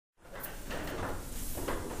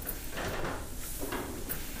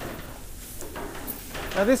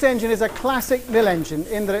Now this engine is a classic mill engine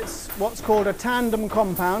in that it's what's called a tandem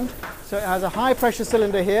compound. So it has a high pressure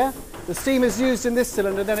cylinder here. The steam is used in this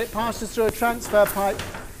cylinder, then it passes through a transfer pipe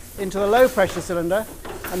into the low pressure cylinder,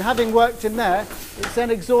 and having worked in there, it's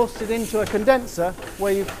then exhausted into a condenser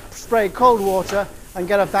where you spray cold water and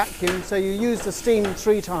get a vacuum, so you use the steam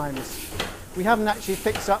 3 times. We haven't actually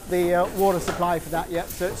fixed up the water supply for that yet,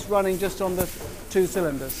 so it's running just on the 2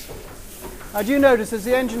 cylinders. Now do you notice as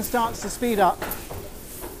the engine starts to speed up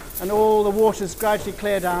and all the water's gradually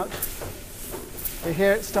cleared out,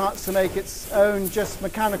 here it starts to make its own just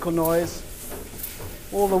mechanical noise.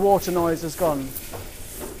 All the water noise has gone.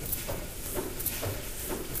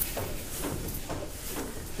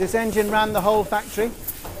 This engine ran the whole factory.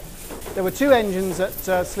 There were 2 engines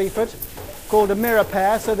at Sleaford called a mirror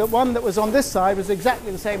pair, so that one that was on this side was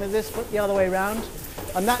exactly the same as this, but the other way round.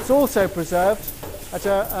 And that's also preserved at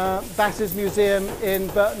Bass's Museum in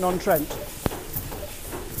Burton-on-Trent.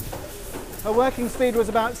 Her working speed was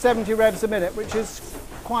about 70 revs a minute, which is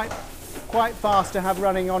quite fast to have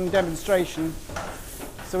running on demonstration.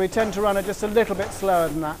 So we tend to run it just a little bit slower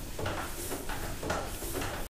than that.